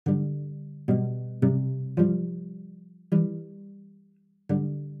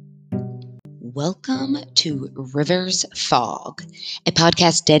Welcome to Rivers Fog, a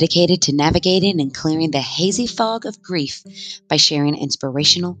podcast dedicated to navigating and clearing the hazy fog of grief by sharing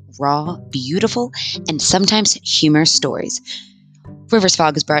inspirational, raw, beautiful, and sometimes humorous stories. Rivers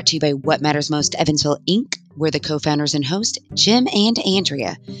Fog is brought to you by What Matters Most Evansville Inc. We're the co-founders and hosts, Jim and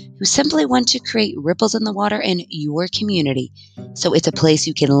Andrea, who simply want to create ripples in the water in your community. So it's a place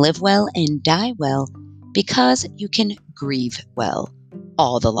you can live well and die well because you can grieve well.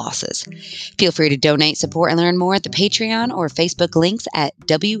 All the losses. Feel free to donate, support, and learn more at the Patreon or Facebook links at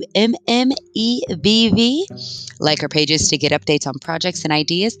WMMEVV. Like our pages to get updates on projects and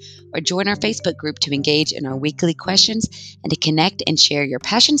ideas, or join our Facebook group to engage in our weekly questions and to connect and share your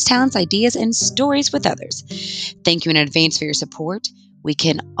passions, talents, ideas, and stories with others. Thank you in advance for your support. We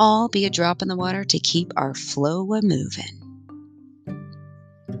can all be a drop in the water to keep our flow moving.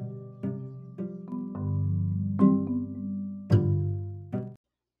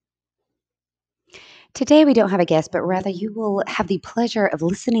 Today, we don't have a guest, but rather you will have the pleasure of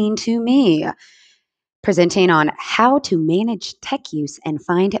listening to me presenting on how to manage tech use and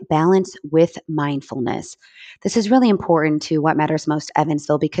find balance with mindfulness. This is really important to What Matters Most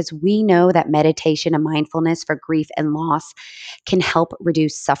Evansville because we know that meditation and mindfulness for grief and loss can help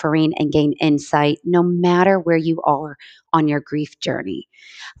reduce suffering and gain insight no matter where you are on your grief journey.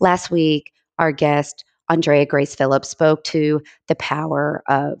 Last week, our guest, Andrea Grace Phillips, spoke to the power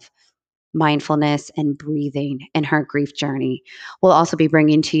of mindfulness and breathing in her grief journey. We'll also be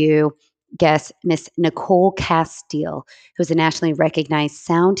bringing to you guest Miss Nicole Castile, who's a nationally recognized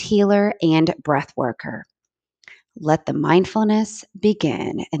sound healer and breath worker. Let the mindfulness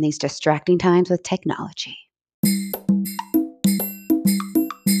begin in these distracting times with technology.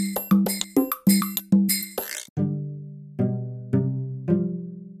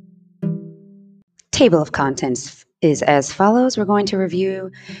 Table of contents is as follows. We're going to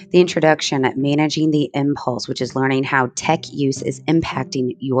review the introduction at managing the impulse, which is learning how tech use is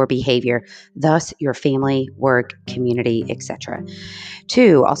impacting your behavior, thus your family, work, community, etc.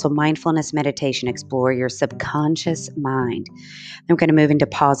 2, also mindfulness meditation, explore your subconscious mind. I'm going to move into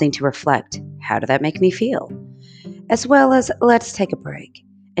pausing to reflect. How did that make me feel? As well as let's take a break.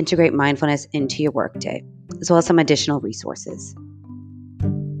 Integrate mindfulness into your workday, as well as some additional resources.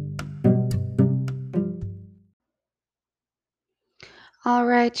 All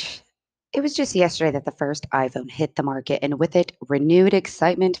right. It was just yesterday that the first iPhone hit the market, and with it, renewed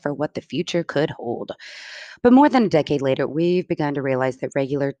excitement for what the future could hold. But more than a decade later, we've begun to realize that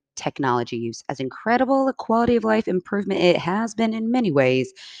regular technology use, as incredible a quality of life improvement it has been in many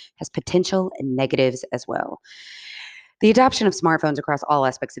ways, has potential and negatives as well. The adoption of smartphones across all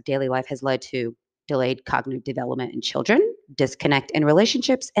aspects of daily life has led to delayed cognitive development in children, disconnect in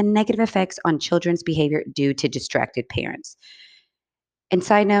relationships, and negative effects on children's behavior due to distracted parents. And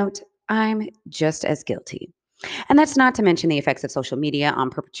side note, I'm just as guilty. And that's not to mention the effects of social media on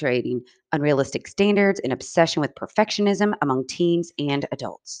perpetuating unrealistic standards and obsession with perfectionism among teens and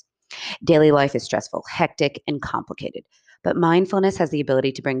adults. Daily life is stressful, hectic, and complicated, but mindfulness has the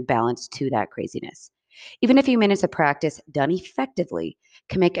ability to bring balance to that craziness. Even a few minutes of practice done effectively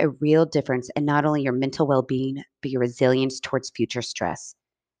can make a real difference in not only your mental well being, but your resilience towards future stress.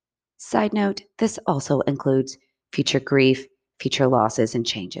 Side note, this also includes future grief, future losses, and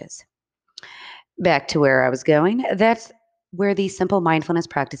changes. Back to where I was going, that's where these simple mindfulness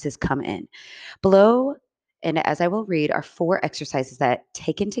practices come in. Below, and as I will read, are 4 exercises that,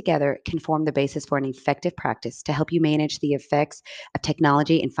 taken together, can form the basis for an effective practice to help you manage the effects of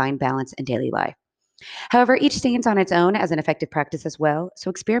technology and find balance in daily life. However, each stands on its own as an effective practice as well, so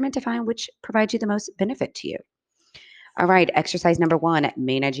experiment to find which provides you the most benefit to you. All right, exercise number 1,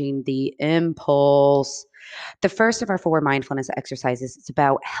 managing the impulse. The first of our 4 mindfulness exercises is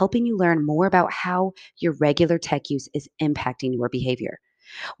about helping you learn more about how your regular tech use is impacting your behavior.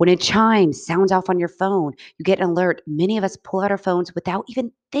 When a chime sounds off on your phone, you get an alert. Many of us pull out our phones without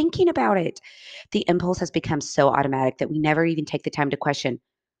even thinking about it. The impulse has become so automatic that we never even take the time to question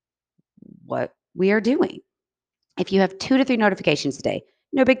what we are doing. If you have 2 to 3 notifications a day,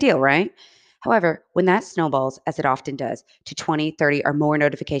 no big deal, right? However, when that snowballs, as it often does, to 20, 30, or more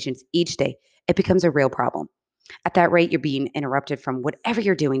notifications each day, it becomes a real problem. At that rate, you're being interrupted from whatever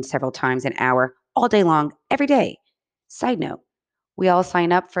you're doing several times an hour, all day long, every day. Side note, we all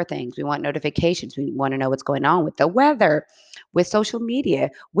sign up for things. We want notifications. We want to know what's going on with the weather, with social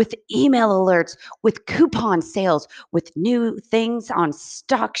media, with email alerts, with coupon sales, with new things on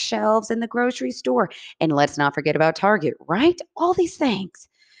stock shelves in the grocery store. And let's not forget about Target, right? All these things.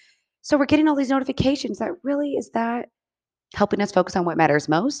 So we're getting all these notifications. Is that helping us focus on what matters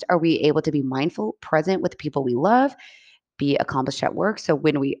most? Are we able to be mindful, present with the people we love? be accomplished at work. So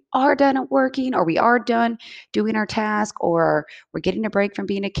when we are done at working or we are done doing our task or we're getting a break from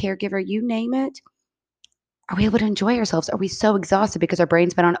being a caregiver, you name it, are we able to enjoy ourselves? Are we so exhausted because our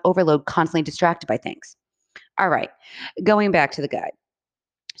brain's been on overload, constantly distracted by things? All right, going back to the guide.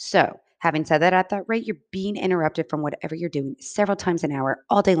 So, having said that, at that rate, you're being interrupted from whatever you're doing several times an hour,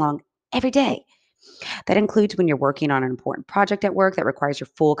 all day long, every day. That includes when you're working on an important project at work that requires your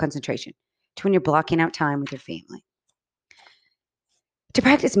full concentration, to when you're blocking out time with your family. To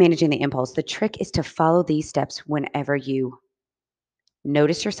practice managing the impulse, the trick is to follow these steps whenever you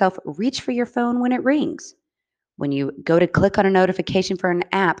notice yourself reach for your phone when it rings, when you go to click on a notification for an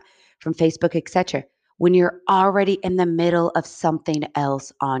app from Facebook, etc., when you're already in the middle of something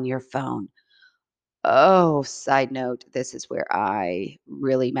else on your phone. Oh, side note, this is where I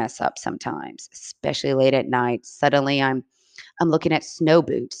really mess up sometimes, especially late at night. Suddenly I'm looking at snow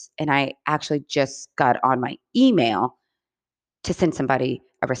boots and I actually just got on my email to send somebody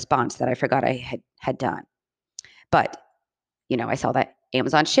a response that I forgot I had done. But, I saw that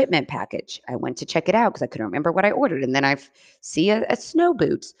Amazon shipment package. I went to check it out because I couldn't remember what I ordered. And then I see a snow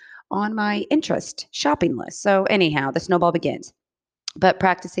boots on my interest shopping list. So anyhow, the snowball begins. But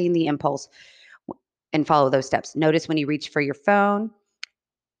practicing the impulse and follow those steps. Notice when you reach for your phone,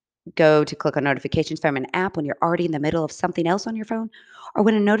 go to click on notifications from an app when you're already in the middle of something else on your phone, or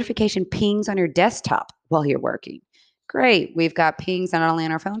when a notification pings on your desktop while you're working. Great. We've got pings not only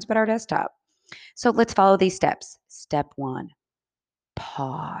on our phones, but our desktop. So let's follow these steps. Step one,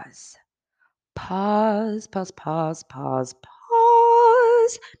 pause. Pause, pause, pause, pause,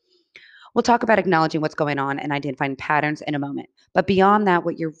 pause. We'll talk about acknowledging what's going on and identifying patterns in a moment. But beyond that,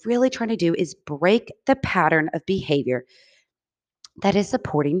 what you're really trying to do is break the pattern of behavior that is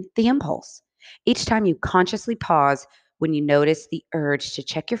supporting the impulse. Each time you consciously pause when you notice the urge to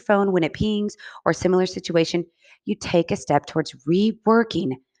check your phone when it pings or a similar situation, you take a step towards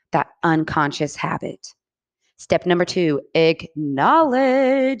reworking that unconscious habit. Step number two,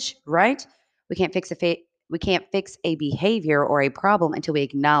 acknowledge, right? We can't fix we can't fix a behavior or a problem until we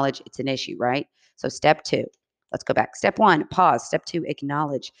acknowledge it's an issue, right? So step two, let's go back. Step one, pause. Step two,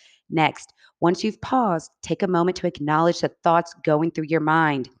 acknowledge. Next, once you've paused, take a moment to acknowledge the thoughts going through your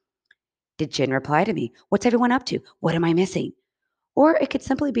mind. Did Jen reply to me? What's everyone up to? What am I missing? Or it could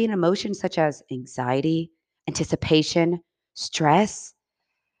simply be an emotion such as anxiety, anticipation, stress,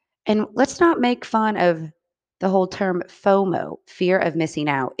 and let's not make fun of the whole term FOMO, fear of missing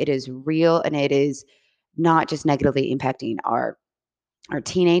out. It is real and it is not just negatively impacting our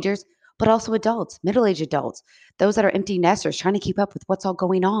teenagers, but also adults, middle-aged adults, those that are empty nesters trying to keep up with what's all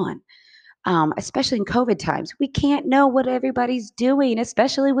going on. Especially in COVID times, we can't know what everybody's doing,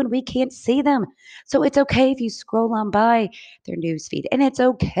 especially when we can't see them. So it's okay if you scroll on by their news feed, and it's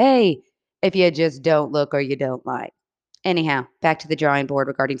okay if you just don't look or you don't like. Anyhow, back to the drawing board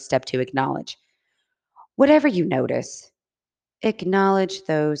regarding step two, acknowledge. Whatever you notice, acknowledge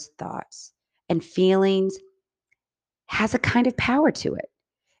those thoughts and feelings has a kind of power to it.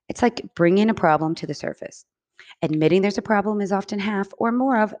 It's like bringing a problem to the surface. Admitting there's a problem is often half or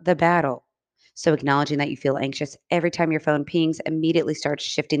more of the battle. So, acknowledging that you feel anxious every time your phone pings immediately starts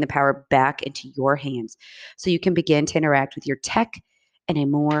shifting the power back into your hands so you can begin to interact with your tech in a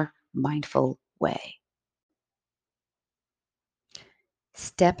more mindful way.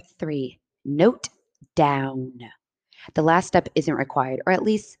 Step three, note down. The last step isn't required, or at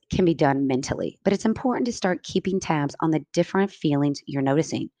least can be done mentally, but it's important to start keeping tabs on the different feelings you're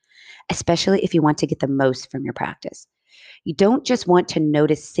noticing, especially if you want to get the most from your practice. You don't just want to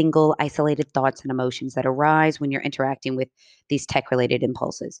notice single, isolated thoughts and emotions that arise when you're interacting with these tech related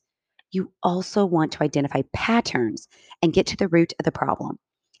impulses. You also want to identify patterns and get to the root of the problem.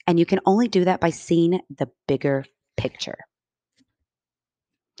 And you can only do that by seeing the bigger picture.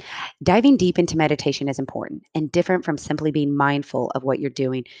 Diving deep into meditation is important and different from simply being mindful of what you're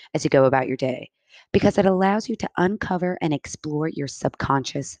doing as you go about your day, because it allows you to uncover and explore your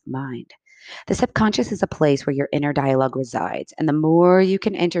subconscious mind. The subconscious is a place where your inner dialogue resides, and the more you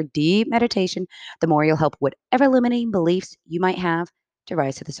can enter deep meditation, the more you'll help whatever limiting beliefs you might have to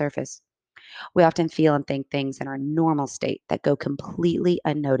rise to the surface. We often feel and think things in our normal state that go completely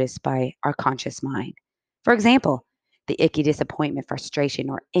unnoticed by our conscious mind. For example, the icky disappointment, frustration,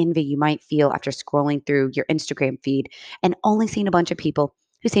 or envy you might feel after scrolling through your Instagram feed and only seeing a bunch of people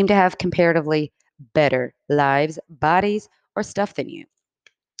who seem to have comparatively better lives, bodies, or stuff than you.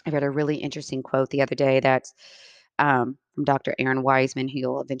 I read a really interesting quote the other day that's from Dr. Aaron Wiseman, who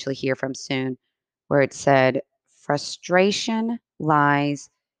you'll eventually hear from soon, where it said, frustration lies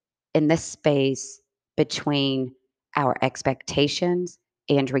in the space between our expectations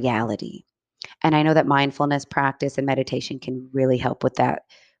and reality. And I know that mindfulness practice and meditation can really help with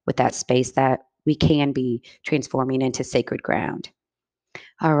that space that we can be transforming into sacred ground.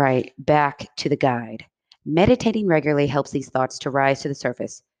 All right, back to the guide. Meditating regularly helps these thoughts to rise to the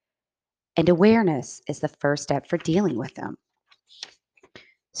surface, and awareness is the first step for dealing with them.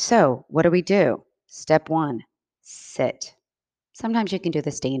 So, what do we do? Step 1, sit. Sometimes you can do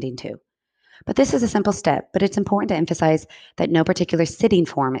the standing too. But this is a simple step, but it's important to emphasize that no particular sitting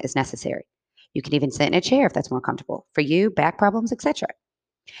form is necessary. You can even sit in a chair if that's more comfortable. For you, back problems, etc.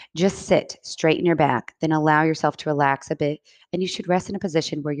 Just sit, straighten your back, then allow yourself to relax a bit, and you should rest in a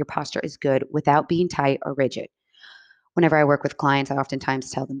position where your posture is good without being tight or rigid. Whenever I work with clients, I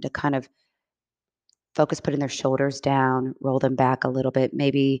oftentimes tell them to kind of focus putting their shoulders down, roll them back a little bit,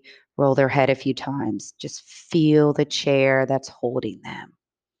 maybe roll their head a few times. Just feel the chair that's holding them.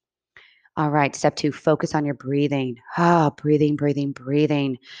 All right, step 2, focus on your breathing. Breathing, breathing,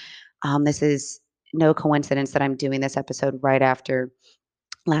 breathing. This is no coincidence that I'm doing this episode right after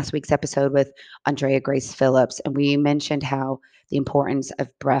last week's episode with Andrea Grace Phillips, and we mentioned how the importance of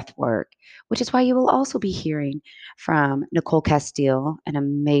breath work, which is why you will also be hearing from Nicole Castile, an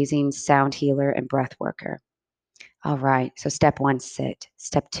amazing sound healer and breath worker. All right, so step 1, sit.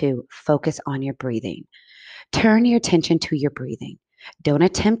 Step 2, focus on your breathing. Turn your attention to your breathing. Don't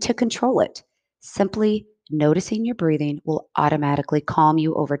attempt to control it. Simply noticing your breathing will automatically calm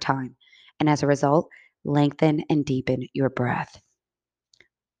you over time, and as a result, lengthen and deepen your breath.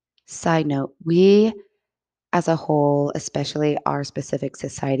 Side note, we as a whole, especially our specific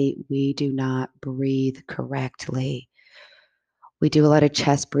society, we do not breathe correctly. We do a lot of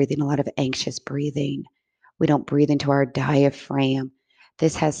chest breathing, a lot of anxious breathing. We don't breathe into our diaphragm.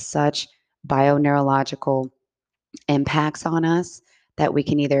 This has such bioneurological impacts on us that we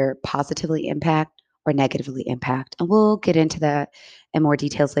can either positively impact or negatively impact. And we'll get into that in more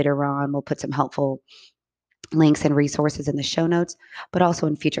details later on. We'll put some helpful links and resources in the show notes, but also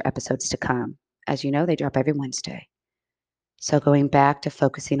in future episodes to come. As you know, they drop every Wednesday. So, going back to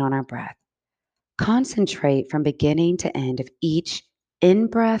focusing on our breath, concentrate from beginning to end of each in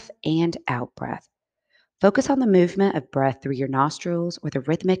breath and out breath. Focus on the movement of breath through your nostrils or the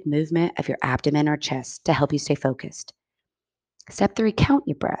rhythmic movement of your abdomen or chest to help you stay focused. Step 3, count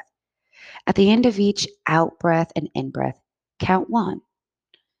your breath. At the end of each out breath and in breath, count 1.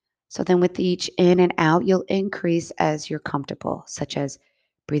 So then with each in and out, you'll increase as you're comfortable, such as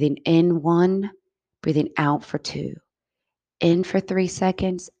breathing in 1, breathing out for 2, in for 3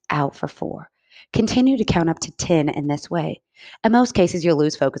 seconds, out for 4. Continue to count up to 10 in this way. In most cases, you'll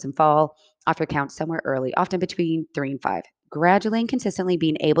lose focus and fall off your count somewhere early, often between 3 and 5, gradually and consistently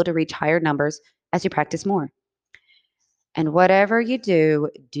being able to reach higher numbers as you practice more. And whatever you do,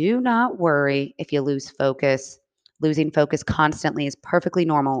 do not worry if you lose focus. Losing focus constantly is perfectly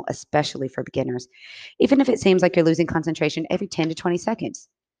normal, especially for beginners, even if it seems like you're losing concentration every 10 to 20 seconds.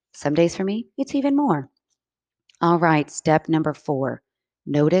 Some days for me, it's even more. All right, step number 4,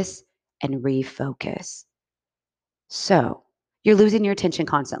 notice and refocus. So, you're losing your attention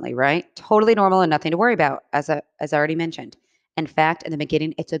constantly, right? Totally normal and nothing to worry about, as I already mentioned. In fact, in the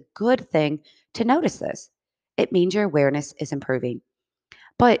beginning, it's a good thing to notice this. It means your awareness is improving.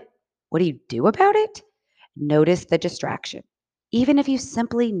 But what do you do about it? Notice the distraction. Even if you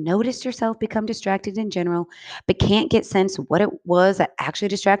simply noticed yourself become distracted in general, but can't get sense what it was that actually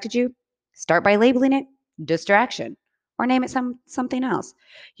distracted you, start by labeling it distraction or name it something else.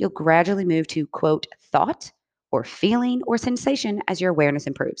 You'll gradually move to quote thought or feeling or sensation as your awareness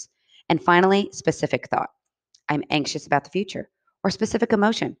improves. And finally, specific thought. I'm anxious about the future, or specific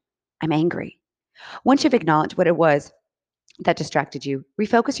emotion. I'm angry. Once you've acknowledged what it was that distracted you,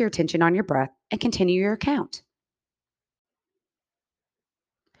 refocus your attention on your breath and continue your count.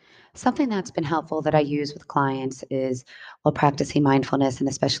 Something that's been helpful that I use with clients is while practicing mindfulness and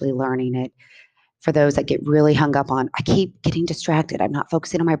especially learning it for those that get really hung up on, I keep getting distracted. I'm not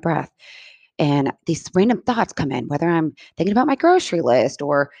focusing on my breath. And these random thoughts come in, whether I'm thinking about my grocery list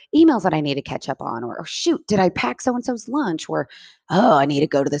or emails that I need to catch up on, or shoot, did I pack so and so's lunch? Or, oh, I need to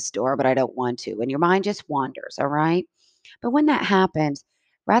go to the store, but I don't want to. And your mind just wanders. All right. But when that happens,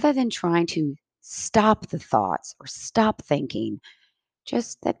 rather than trying to stop the thoughts or stop thinking,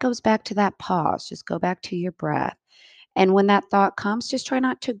 just that goes back to that pause. Just go back to your breath. And when that thought comes, just try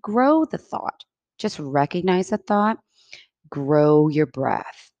not to grow the thought. Just recognize the thought, grow your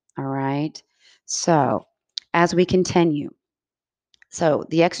breath. All right. So, as we continue, so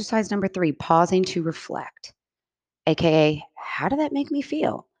the exercise number 3, pausing to reflect, AKA, how did that make me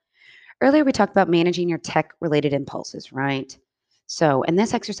feel? Earlier, we talked about managing your tech related impulses, right? So, and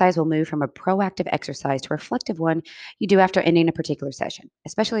this exercise will move from a proactive exercise to a reflective one you do after ending a particular session,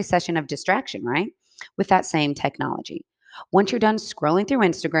 especially a session of distraction, right? With that same technology. Once you're done scrolling through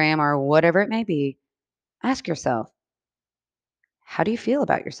Instagram or whatever it may be, ask yourself, how do you feel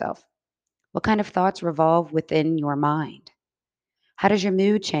about yourself? What kind of thoughts revolve within your mind? How does your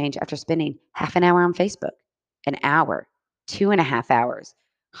mood change after spending half an hour on Facebook, an hour, 2.5 hours?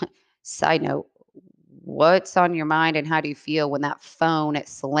 Side note, what's on your mind and how do you feel when that phone it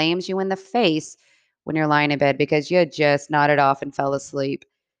slams you in the face when you're lying in bed because you just nodded off and fell asleep?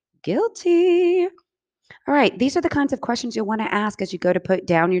 Guilty. All right, these are the kinds of questions you'll want to ask as you go to put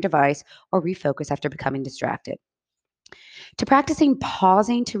down your device or refocus after becoming distracted. To practicing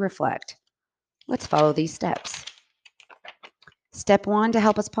pausing to reflect, let's follow these steps. Step one to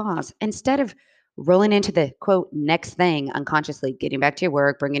help us pause. Instead of rolling into the quote next thing unconsciously, getting back to your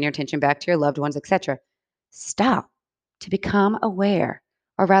work, bringing your attention back to your loved ones, etc., stop to become aware,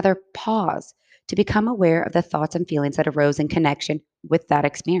 or rather, pause to become aware of the thoughts and feelings that arose in connection with that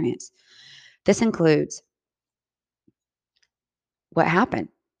experience. This includes what happened.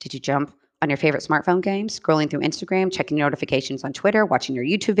 Did you jump on your favorite smartphone game, scrolling through Instagram, checking your notifications on Twitter, watching your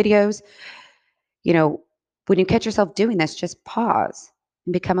YouTube videos? You know, when you catch yourself doing this, just pause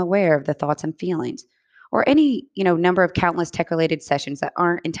and become aware of the thoughts and feelings. Or any, number of countless tech-related sessions that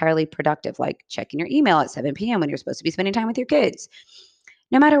aren't entirely productive, like checking your email at 7 p.m. when you're supposed to be spending time with your kids.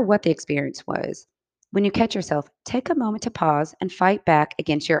 No matter what the experience was, when you catch yourself, take a moment to pause and fight back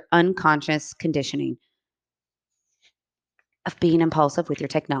against your unconscious conditioning of being impulsive with your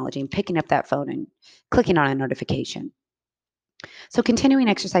technology and picking up that phone and clicking on a notification. So, continuing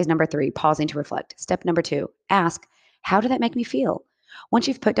exercise number 3, pausing to reflect. Step number 2, ask, how did that make me feel? Once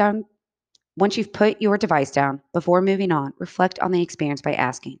you've put down, once you've put your device down, before moving on, reflect on the experience by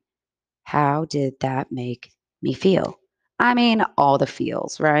asking, how did that make me feel? I mean, all the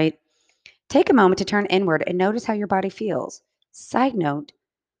feels, right? Take a moment to turn inward and notice how your body feels. Side note,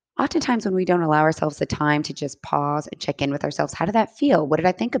 oftentimes when we don't allow ourselves the time to just pause and check in with ourselves, how did that feel? What did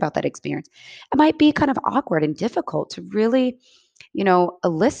I think about that experience? It might be kind of awkward and difficult to really,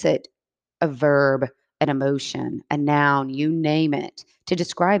 elicit a verb, an emotion, a noun, you name it, to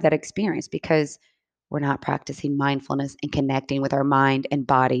describe that experience because we're not practicing mindfulness and connecting with our mind and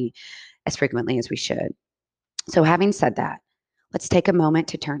body as frequently as we should. So, having said that, let's take a moment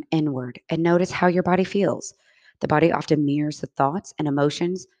to turn inward and notice how your body feels. The body often mirrors the thoughts and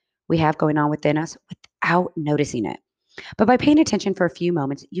emotions we have going on within us without noticing it. But by paying attention for a few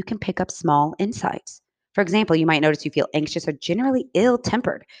moments, you can pick up small insights. For example, you might notice you feel anxious or generally ill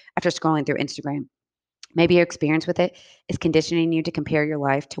tempered after scrolling through Instagram. Maybe your experience with it is conditioning you to compare your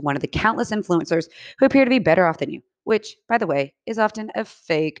life to one of the countless influencers who appear to be better off than you, which, by the way, is often a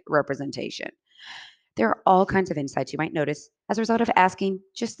fake representation. There are all kinds of insights you might notice as a result of asking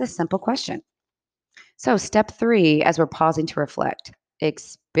just this simple question. So, step 3, as we're pausing to reflect,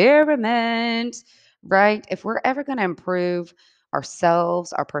 experiment, right? If we're ever going to improve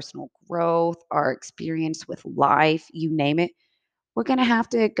ourselves, our personal growth, our experience with life, you name it, we're going to have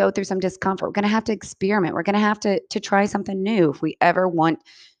to go through some discomfort. We're going to have to experiment. We're going to have to try something new if we ever want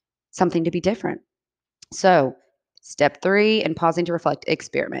something to be different. So, step 3 in pausing to reflect,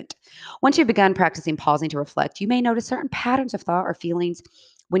 experiment. Once you've begun practicing pausing to reflect, you may notice certain patterns of thought or feelings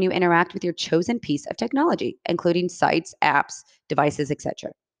when you interact with your chosen piece of technology, including sites, apps, devices,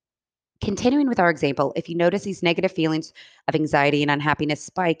 etc. Continuing with our example, if you notice these negative feelings of anxiety and unhappiness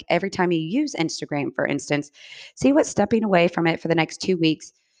spike every time you use Instagram, for instance, see what stepping away from it for the next 2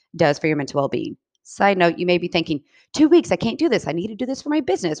 weeks does for your mental well being. Side note, you may be thinking, 2 weeks, I can't do this. I need to do this for my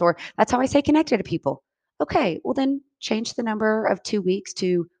business, or that's how I stay connected to people. Okay, well, then change the number of 2 weeks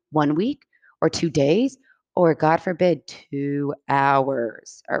to 1 week or 2 days, or God forbid, 2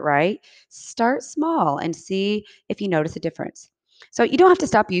 hours. All right. Start small and see if you notice a difference. So you don't have to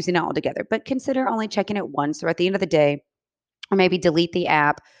stop using it altogether, but consider only checking it once or at the end of the day, or maybe delete the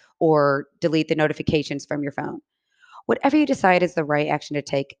app or delete the notifications from your phone. Whatever you decide is the right action to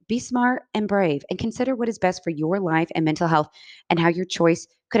take, be smart and brave and consider what is best for your life and mental health and how your choice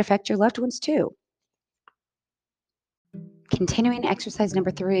could affect your loved ones too. Continuing exercise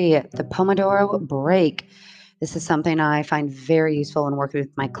number 3, the Pomodoro break. This is something I find very useful in working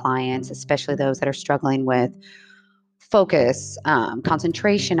with my clients, especially those that are struggling with focus,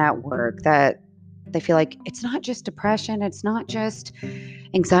 concentration at work, that they feel like it's not just depression, it's not just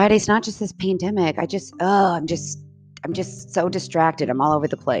anxiety, it's not just this pandemic. I'm just so distracted. I'm all over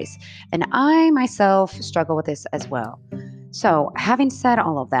the place. And I myself struggle with this as well. So, having said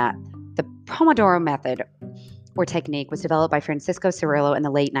all of that, the Pomodoro method or technique was developed by Francisco Cirillo in the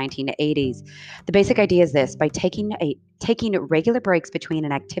late 1980s. The basic idea is this: by taking regular breaks between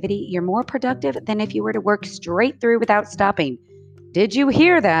an activity, you're more productive than if you were to work straight through without stopping. Did you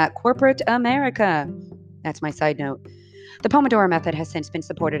hear that, corporate America? That's my side note. The Pomodoro method has since been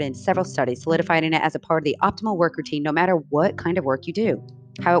supported in several studies, solidifying it as a part of the optimal work routine no matter what kind of work you do.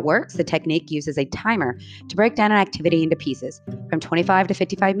 How it works: the technique uses a timer to break down an activity into pieces from 25 to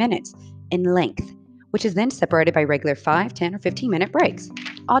 55 minutes in length, which is then separated by regular 5, 10, or 15-minute breaks,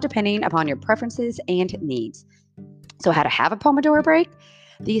 all depending upon your preferences and needs. So, how to have a Pomodoro break?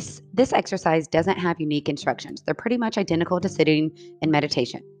 This exercise doesn't have unique instructions. They're pretty much identical to sitting in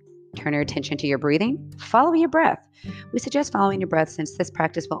meditation. Turn your attention to your breathing, follow your breath. We suggest following your breath since this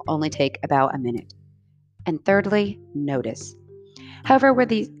practice will only take about a minute. And thirdly, notice. However, where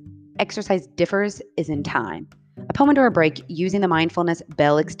the exercise differs is in time. A Pomodoro break using the mindfulness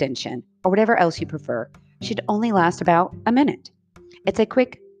bell extension, or whatever else you prefer, should only last about a minute. It's a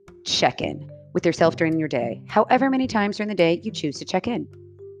quick check in with yourself during your day, however many times during the day you choose to check in.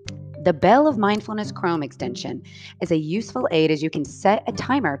 The Bell of Mindfulness Chrome extension is a useful aid as you can set a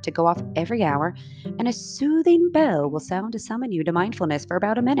timer to go off every hour, and a soothing bell will sound to summon you to mindfulness for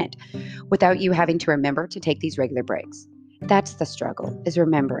about a minute without you having to remember to take these regular breaks. That's the struggle, is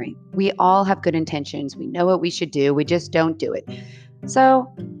remembering. We all have good intentions. We know what we should do. We just don't do it.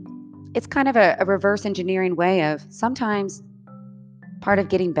 So it's kind of a reverse engineering way of sometimes part of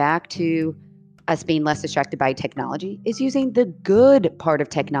getting back to us being less distracted by technology is using the good part of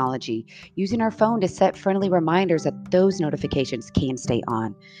technology, using our phone to set friendly reminders that those notifications can stay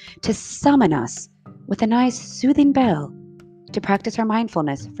on, to summon us with a nice soothing bell to practice our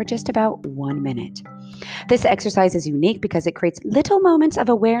mindfulness for just about 1 minute. This exercise is unique because it creates little moments of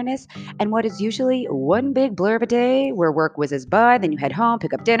awareness and what is usually one big blur of a day where work whizzes by, then you head home,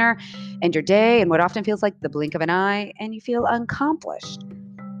 pick up dinner, end your day, and what often feels like the blink of an eye, and you feel accomplished.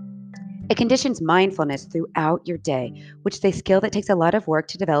 It conditions mindfulness throughout your day, which is a skill that takes a lot of work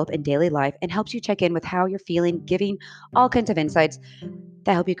to develop in daily life and helps you check in with how you're feeling, giving all kinds of insights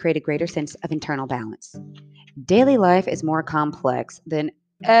that help you create a greater sense of internal balance. Daily life is more complex than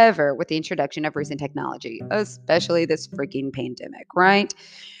ever with the introduction of recent technology, especially this freaking pandemic, right?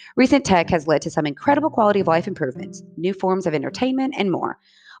 Recent tech has led to some incredible quality of life improvements, new forms of entertainment, and more,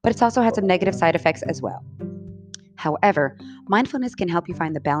 but it's also had some negative side effects as well. However, mindfulness can help you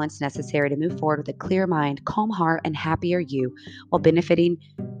find the balance necessary to move forward with a clear mind, calm heart, and happier you while benefiting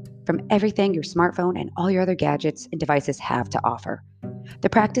from everything your smartphone and all your other gadgets and devices have to offer. The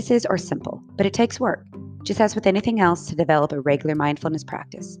practices are simple, but it takes work, just as with anything else, to develop a regular mindfulness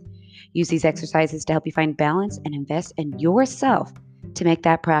practice. Use these exercises to help you find balance and invest in yourself to make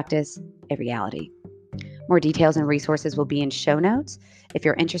that practice a reality. More details and resources will be in show notes. If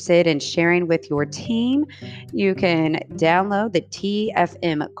you're interested in sharing with your team, you can download the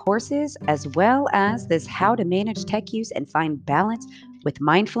TFM courses as well as this How to Manage Tech Use and Find Balance with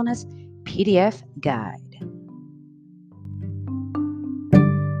Mindfulness PDF guide.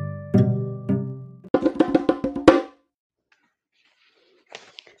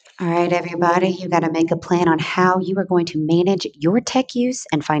 All right, everybody, you got to make a plan on how you are going to manage your tech use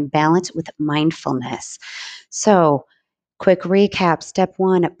and find balance with mindfulness. So, quick recap. Step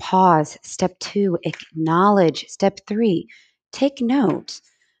 1, pause. Step 2, acknowledge. Step 3, take note.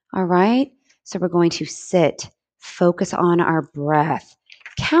 All right. So we're going to sit, focus on our breath,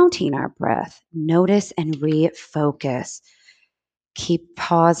 counting our breath, notice and refocus. Keep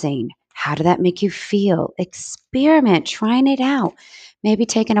pausing. How did that make you feel? Experiment, trying it out. Maybe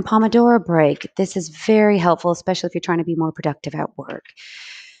taking a Pomodoro break. This is very helpful, especially if you're trying to be more productive at work.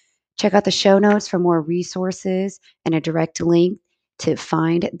 Check out the show notes for more resources and a direct link to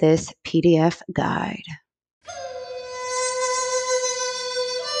find this PDF guide.